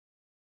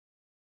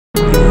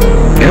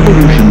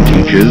Evolution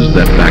teaches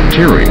that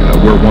bacteria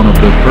were one of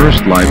the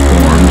first life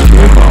forms to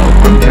evolve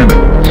from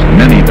chemicals.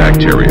 Many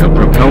bacteria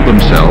propel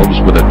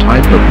themselves with a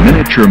type of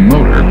miniature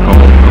motor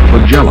called a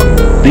flagellum.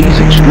 These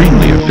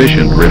extremely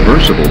efficient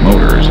reversible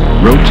motors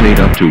rotate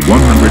up to 100,000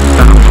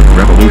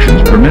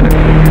 revolutions per minute.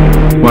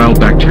 While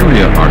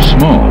bacteria are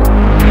small,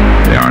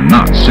 they are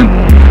not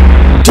simple.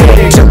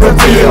 Dig to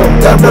reveal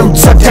the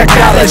roots of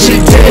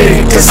technology.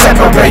 Dig to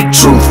separate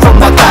truth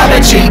from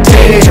mythology.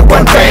 Dig to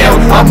unveil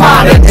a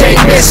modern day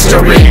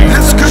mystery.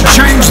 This could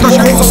change the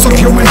course of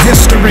human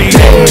history.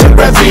 Dig to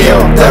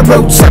reveal the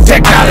roots of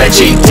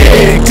technology.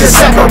 Dig to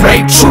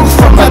separate truth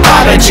from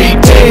mythology.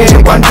 Dig to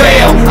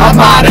unveil a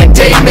modern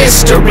day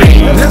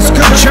mystery. This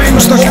could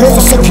change the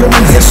course of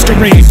human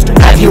history.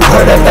 Have you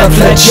heard of the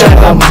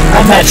flagellum?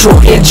 A natural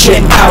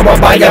engine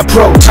powered by a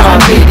proton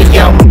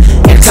medium.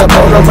 It's a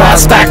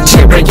motorized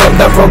bacterium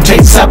that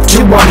rotates up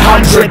to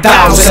 100,000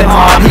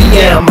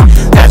 RPM.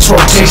 That's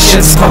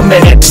rotations per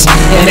minute,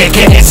 and it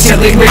can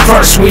instantly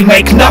reverse. We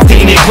make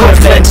nothing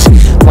equivalent.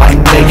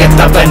 1/1,000th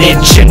of an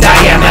inch in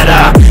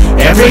diameter.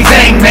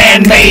 Everything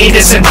man-made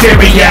is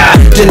inferior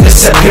to the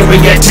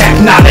superior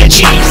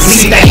technology.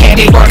 See the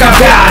handiwork of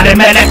God in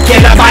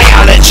molecular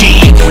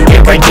biology.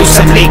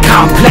 Irreducibly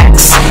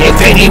complex. If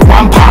any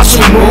one part's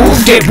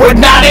removed, it would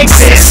not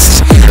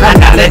exist.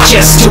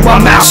 Analogous to a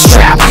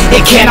mousetrap,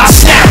 it cannot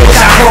snap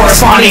without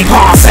corresponding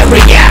parts that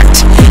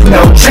react.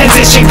 No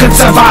transition could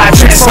survive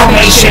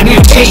transformation.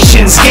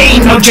 Mutations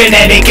gain no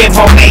genetic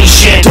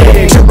information.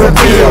 Dig to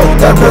reveal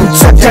the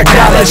roots of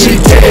technology.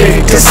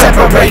 Dig to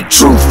separate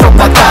truth from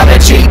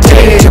mythology.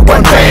 Dig to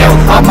unveil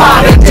a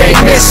modern day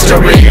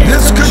mystery.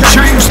 This could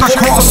change the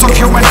course of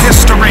human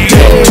history.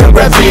 Dig to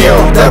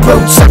reveal the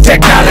roots of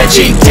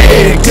technology.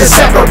 Dig to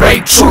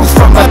separate truth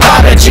from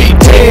mythology.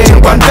 Dig to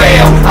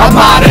unveil a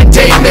modern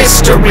day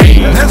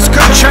mystery. This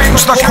could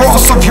change the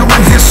course of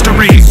human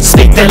history.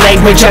 Speak the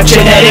language of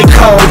genetic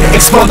code.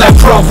 Explore the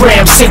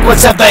program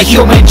sequence of the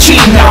human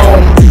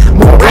genome.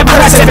 More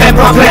impressive and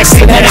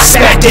perplexing than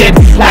expected.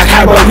 Like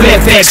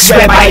hieroglyphics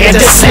read by a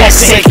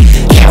dyslexic.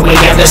 Can we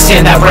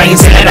understand the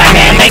brain's inner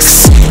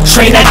dynamics?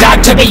 Train a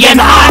dog to be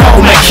an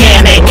auto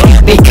mechanic,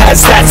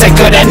 because that's a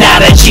good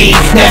analogy.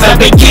 Never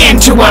begin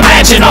to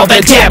imagine all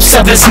the depths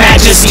of His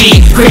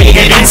Majesty.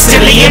 Created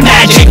instantly and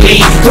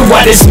magically. Through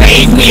what is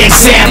made we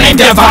examine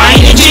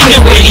divine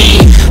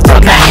ingenuity.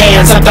 From the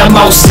hands of the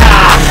Most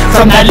High,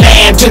 from the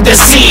land to the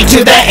sea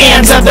to the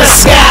ends of the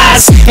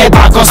skies. It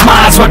boggles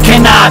minds what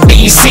cannot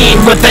be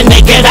seen with the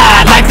naked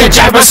eye, like the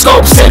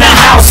gyroscopes in a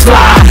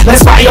housefly.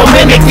 Let's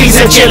biomimic these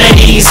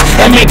agilities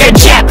and make a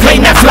jet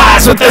plane that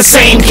flies with the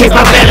same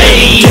capabilities.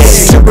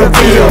 Dig to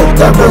reveal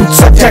the roots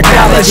of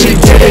technology.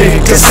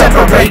 Dig to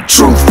separate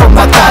truth from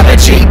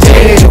mythology.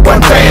 Dig to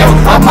unveil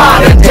a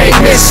modern day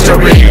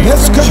mystery.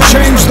 This could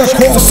change the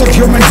course of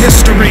human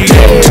history.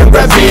 Dig to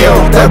reveal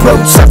the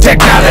roots of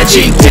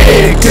technology.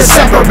 Dig to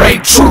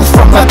separate truth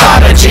from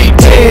mythology.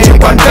 Dig to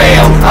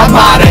unveil a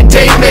modern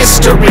day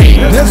mystery.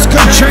 This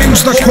could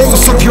change the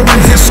course of human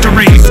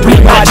history.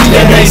 Read my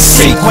DNA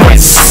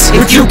sequence.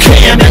 If you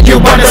can and you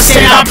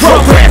understand, I'm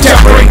programmed to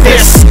bring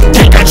this.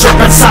 Take a trip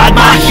inside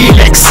my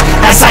helix.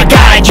 As I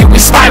guide you, we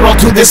spiral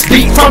to this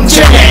beat from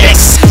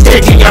genetics.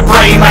 Digging your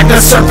brain like the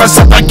surface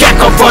of a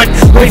gecko foot.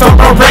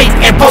 Reverberate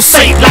and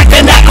pulsate like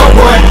an echo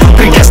would.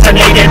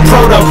 Predestinated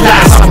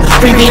protoplasm.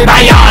 Breathing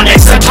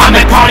bionics,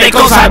 atomic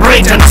particles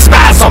vibrate and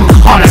spasm.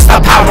 Harness the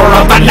power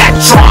of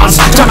electrons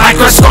to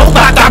microscope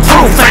out the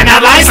proof.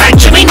 Analyze like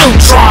Jimmy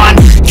Neutron.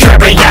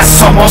 Curious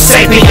Homo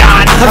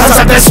sapien.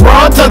 Observe this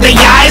world through the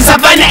eyes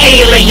of an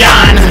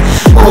alien.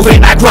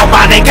 Moving like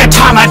robotic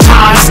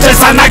automatons.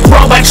 Designed like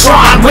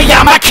Robotron. We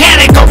are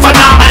mechanical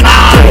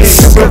phenomenons.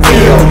 Dig to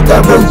reveal the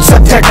roots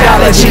of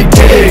technology.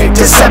 Dig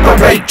to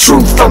separate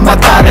truth from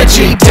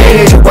mythology.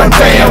 Dig to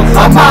unveil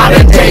a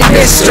modern day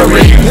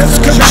mystery. This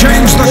could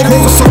change the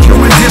course of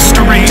human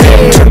history.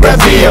 Dig to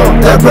reveal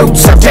the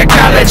roots of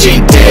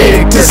technology.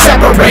 Dig to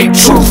separate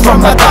truth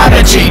from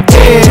mythology.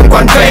 Dig to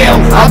unveil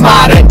a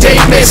modern day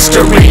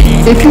mystery.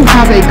 If you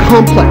have a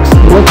complex,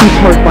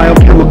 multi-part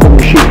biochemical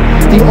machine,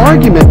 the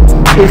argument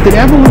is that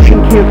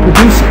evolution can't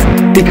produce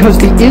it because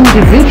the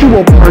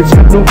individual parts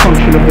have no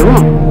function of their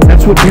own.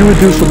 That's what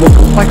irreducible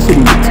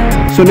complexity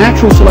means. So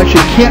natural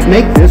selection can't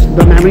make this,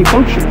 doesn't have any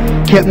function.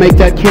 Can't make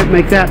that, can't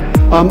make that.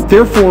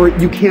 Therefore,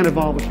 you can't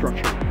evolve a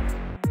structure.